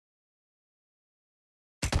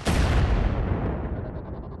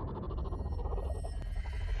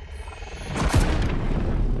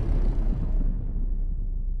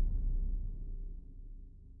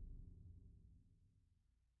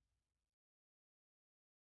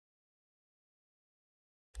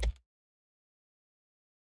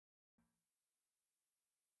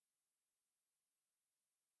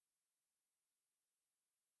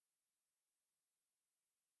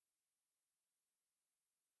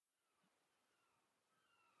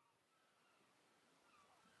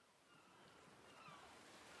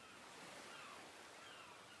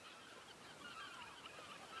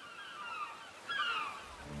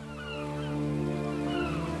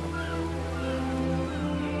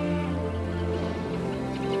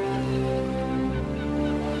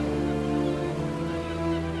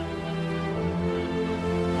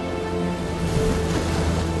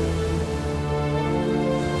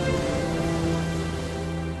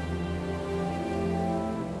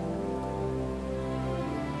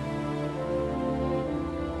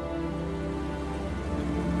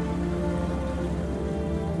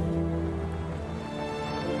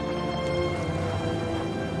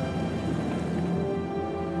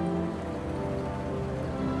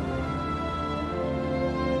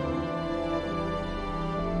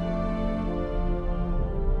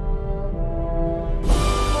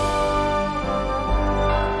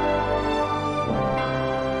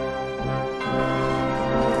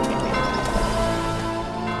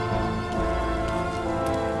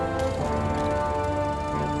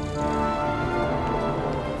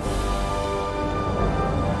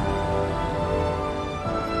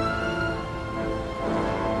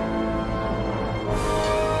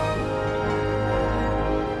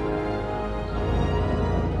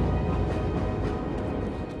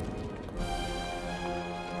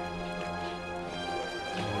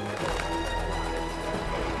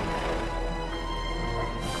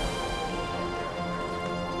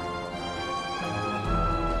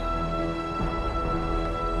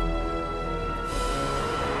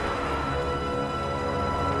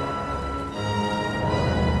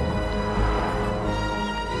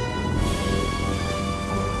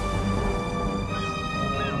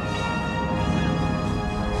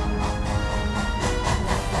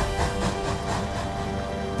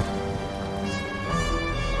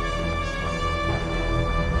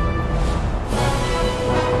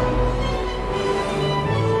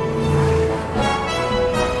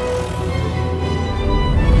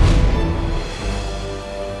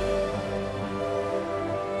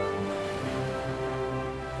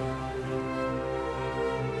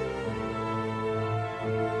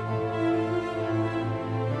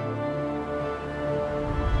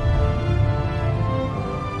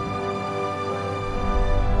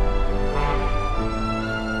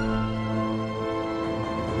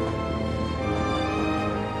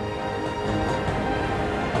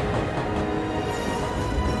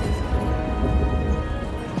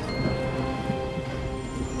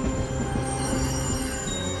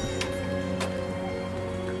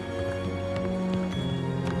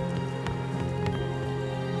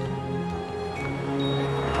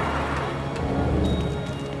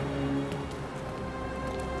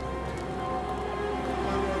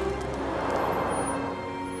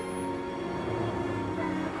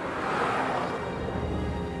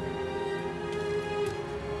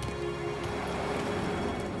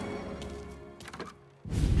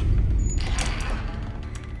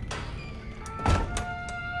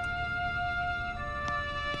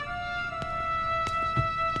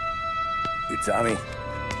You Tommy?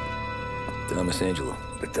 Thomas Angelo.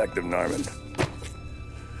 Detective Norman.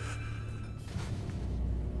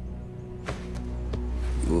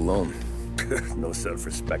 You alone? No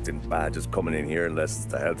self-respecting badges coming in here unless it's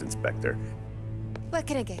the health inspector. What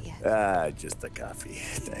can I get you? Just a coffee.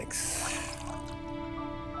 Thanks.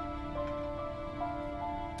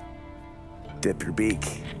 Dip your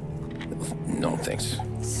beak. No, thanks.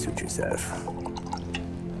 Suit yourself.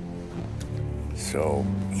 So,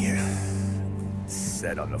 you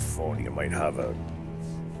said on the phone you might have a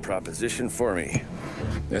proposition for me.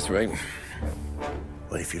 That's right.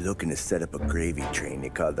 Well, if you're looking to set up a gravy train, you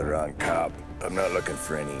called the wrong cop. I'm not looking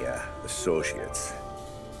for any, associates.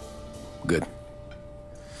 Good.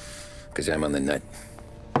 Because I'm on the nut.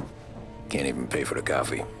 Can't even pay for the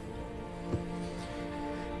coffee.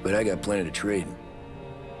 But I got plenty to trade.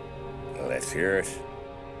 Well, let's hear it.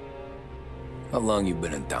 How long you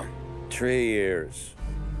been in town? 3 years.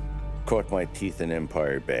 Caught my teeth in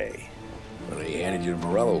Empire Bay. Well, they handed you the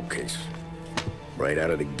Morello case. Right out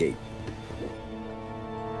of the gate.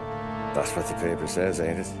 That's what the paper says,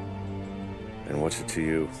 ain't it? And what's it to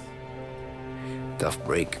you? Tough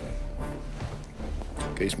break.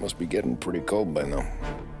 Case must be getting pretty cold by now.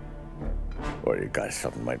 Or you got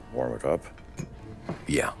something might warm it up?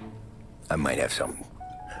 Yeah, I might have something.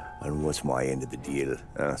 And what's my end of the deal?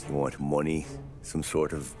 You want money? Some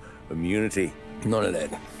sort of immunity? None of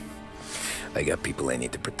that. I got people I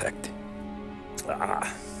need to protect.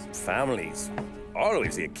 Families.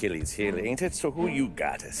 Always the Achilles heel, ain't it? So who you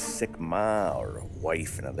got? A sick ma or a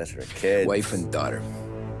wife and a litter of kids? Wife and daughter.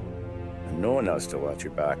 And no one else to watch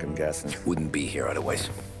your back, I'm guessing. Wouldn't be here otherwise.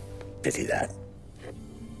 Pity that.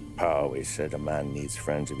 Pa always said a man needs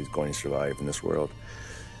friends if he's going to survive in this world.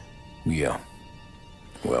 Yeah.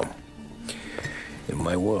 Well, in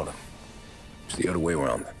my world, it's the other way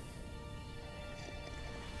around.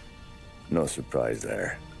 No surprise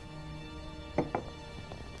there.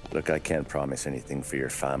 Look, I can't promise anything for your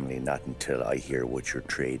family, not until I hear what you're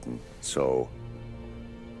trading. So,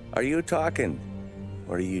 are you talking?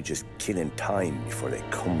 Or are you just killing time before they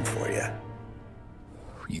come for you?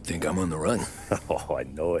 You think I'm on the run? Oh, I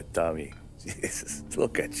know it, Tommy. Jesus,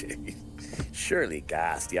 look at you. Surely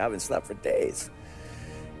gassed. You haven't slept for days.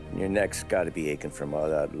 And your neck's got to be aching from all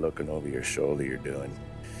that looking over your shoulder you're doing.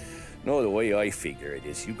 No, the way I figure it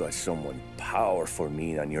is you got someone powerful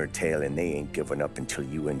mean on your tail and they ain't giving up until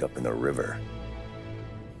you end up in the river.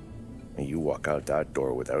 And you walk out that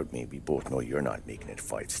door without me, we both know you're not making it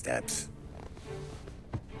 5 steps.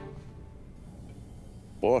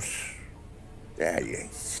 But, yeah, you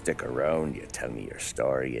stick around, you tell me your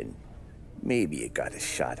story, and maybe you got a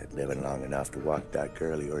shot at living long enough to walk that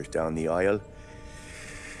girl of yours down the aisle.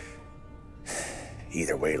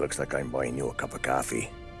 Either way, it looks like I'm buying you a cup of coffee.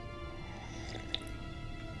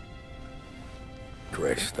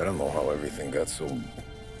 Christ, I don't know how everything got so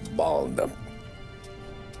balled up.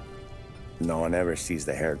 No one ever sees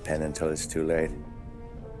the haired pen until it's too late.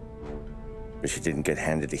 But you didn't get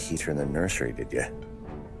handed a heater in the nursery, did you?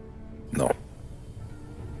 No.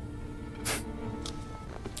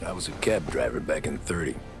 I was a cab driver back in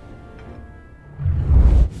 '30.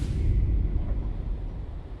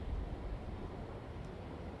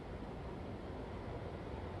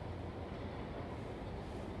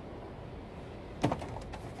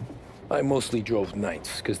 I mostly drove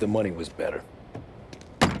nights, because the money was better.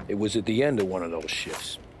 It was at the end of one of those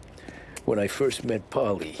shifts, when I first met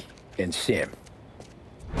Polly and Sam.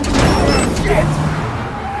 Shit!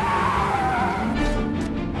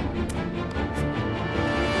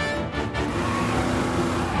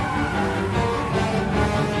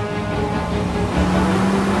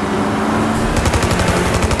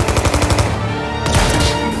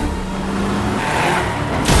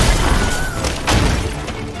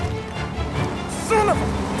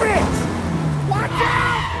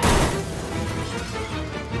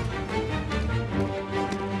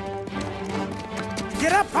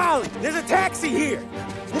 Get up, Polly! There's a taxi here!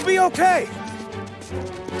 We'll be okay!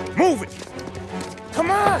 Move it! Come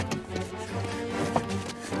on!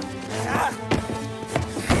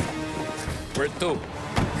 Where to?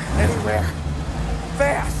 Anywhere.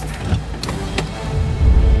 Fast!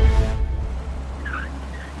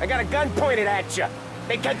 I got a gun pointed at you.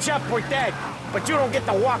 They catch up, we're dead. But you don't get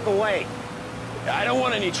to walk away. I don't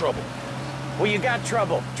want any trouble. Well, you got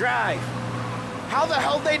trouble. Drive. How the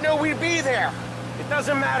hell they know we'd be there? It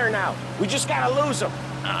doesn't matter now. We just gotta lose them.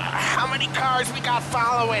 How many cars we got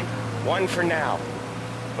following? 1 for now.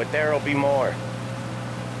 But there'll be more.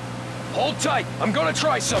 Hold tight. I'm gonna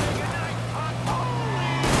try something.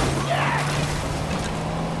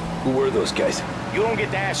 Who were those guys? You don't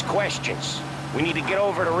get to ask questions. We need to get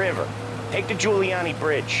over the river. Take the Giuliani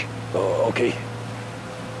Bridge. Oh, okay.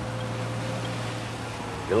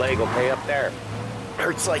 Your leg okay up there?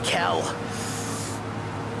 Hurts like hell.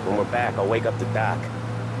 When we're back, I'll wake up the doc.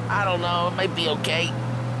 I don't know, it might be okay.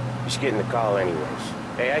 Just getting the call anyways.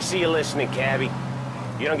 Hey, I see you listening, cabbie.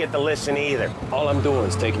 You don't get to listen either. All I'm doing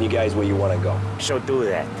is taking you guys where you want to go. So do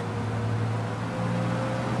that.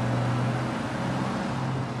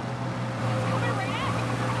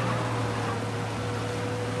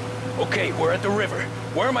 Okay, we're at the river.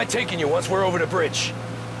 Where am I taking you once we're over the bridge?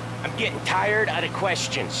 I'm getting tired of the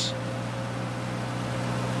questions.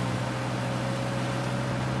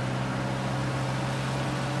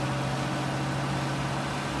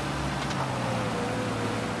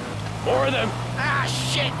 More of them. Ah,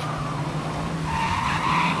 shit!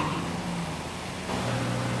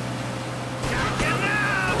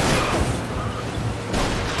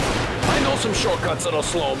 I know some shortcuts that'll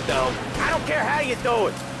slow them down. I don't care how you do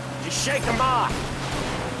it. Just shake them off.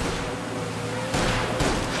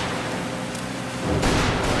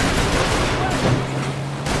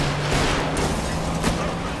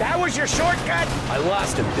 That was your shortcut? I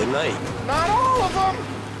lost him, didn't I? Not all of them!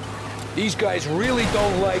 These guys really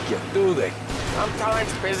don't like you, do they?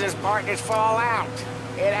 Sometimes business partners fall out.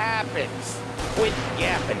 It happens. Quit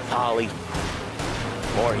yapping, Polly.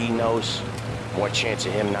 More he knows, more chance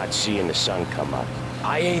of him not seeing the sun come up.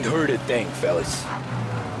 I ain't heard a thing, fellas.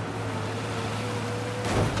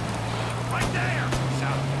 Right there!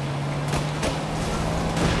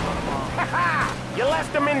 Ha-ha! You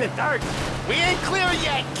left him in the dirt. We ain't clear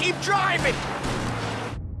yet. Keep driving.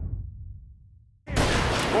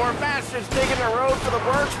 More bastards digging the road for the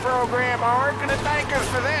works program aren't gonna thank us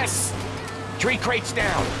for this. 3 crates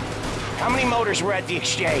down. How many motors were at the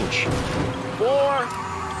exchange? 4,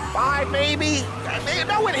 5 maybe?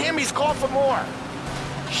 Knowing him, he's called for more.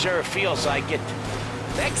 Sure feels like it.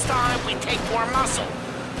 Next time, we take more muscle.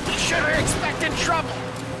 We sure are expecting trouble.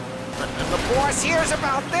 But if the boss hears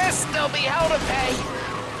about this, there'll be hell to pay.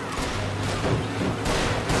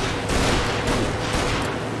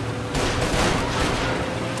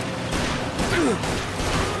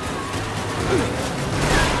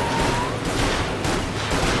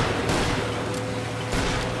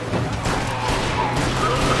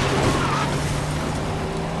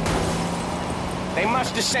 They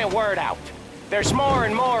must have sent word out. There's more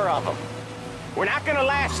and more of them. We're not gonna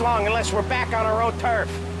last long unless we're back on our own turf.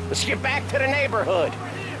 Let's get back to the neighborhood.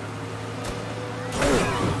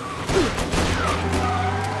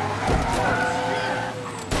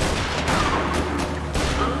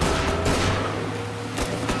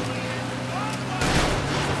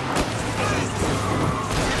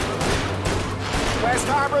 West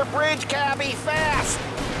Harbor Bridge, cabbie, fast!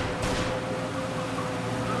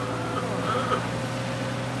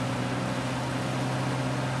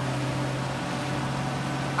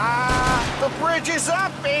 The bridge is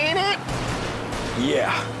up, ain't it?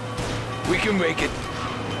 Yeah, we can make it.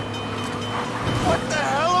 What the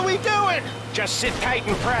hell are we doing? Just sit tight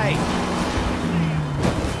and pray.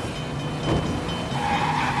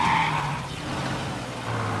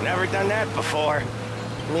 Never done that before.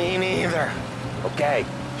 Me neither. Okay,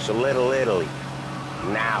 so Little Italy.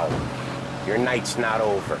 Now. Your night's not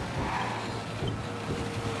over.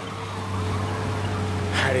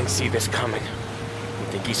 I didn't see this coming.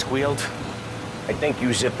 You think he squealed? I think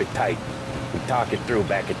you zip it tight. We talk it through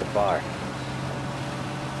back at the bar.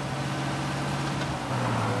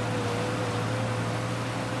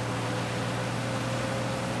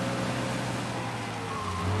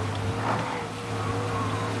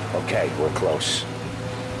 Okay, we're close.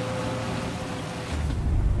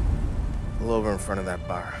 Pull over in front of that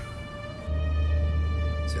bar.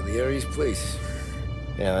 Salieri's place.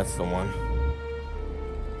 Yeah, that's the one.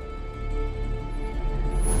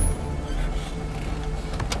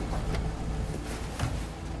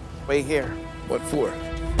 Wait here. What for?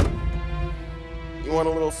 You want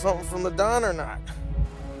a little something from the Don or not?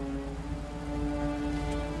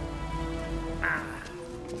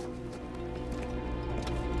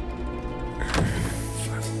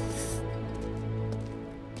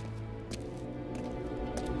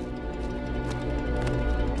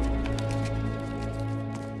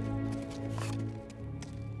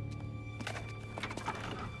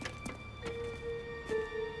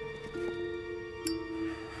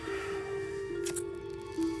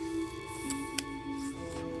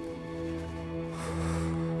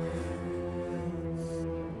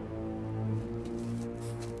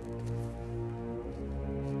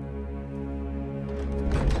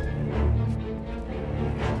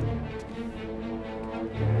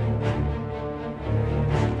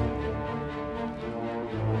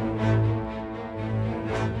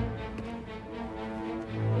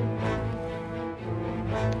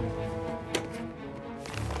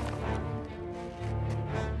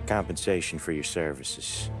 compensation for your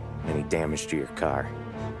services, any damage to your car.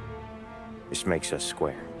 This makes us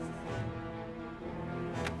square.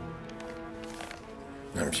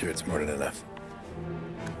 I'm sure it's more than enough.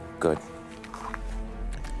 Good.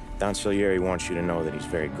 Don Salieri wants you to know that he's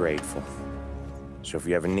very grateful. So if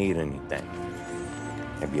you ever need anything,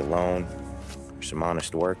 maybe a loan or some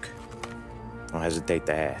honest work, don't hesitate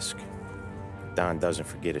to ask. Don doesn't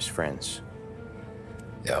forget his friends.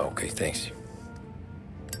 Yeah, okay, thanks.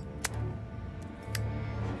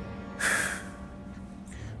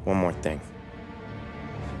 One more thing.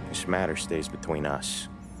 This matter stays between us.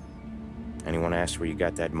 Anyone asks where you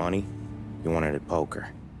got that money, you won it at poker.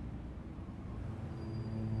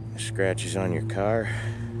 The scratches on your car,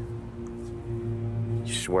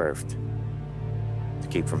 you swerved to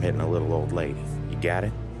keep from hitting a little old lady. You got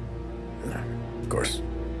it? Of course.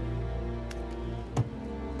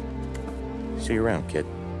 See you around, kid.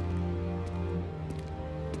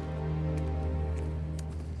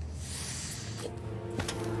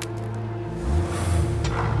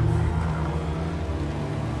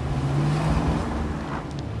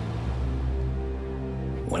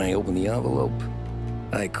 When I opened the envelope,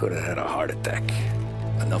 I could have had a heart attack.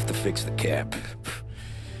 Enough to fix the cap.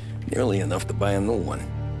 Nearly enough to buy a new one.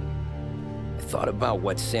 I thought about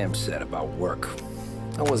what Sam said about work.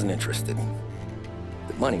 I wasn't interested.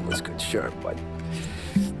 The money was good, sure, but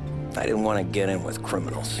I didn't want to get in with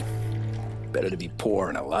criminals. Better to be poor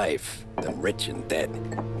and alive than rich and dead.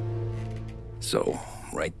 So,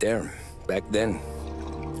 right there, back then,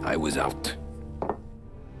 I was out.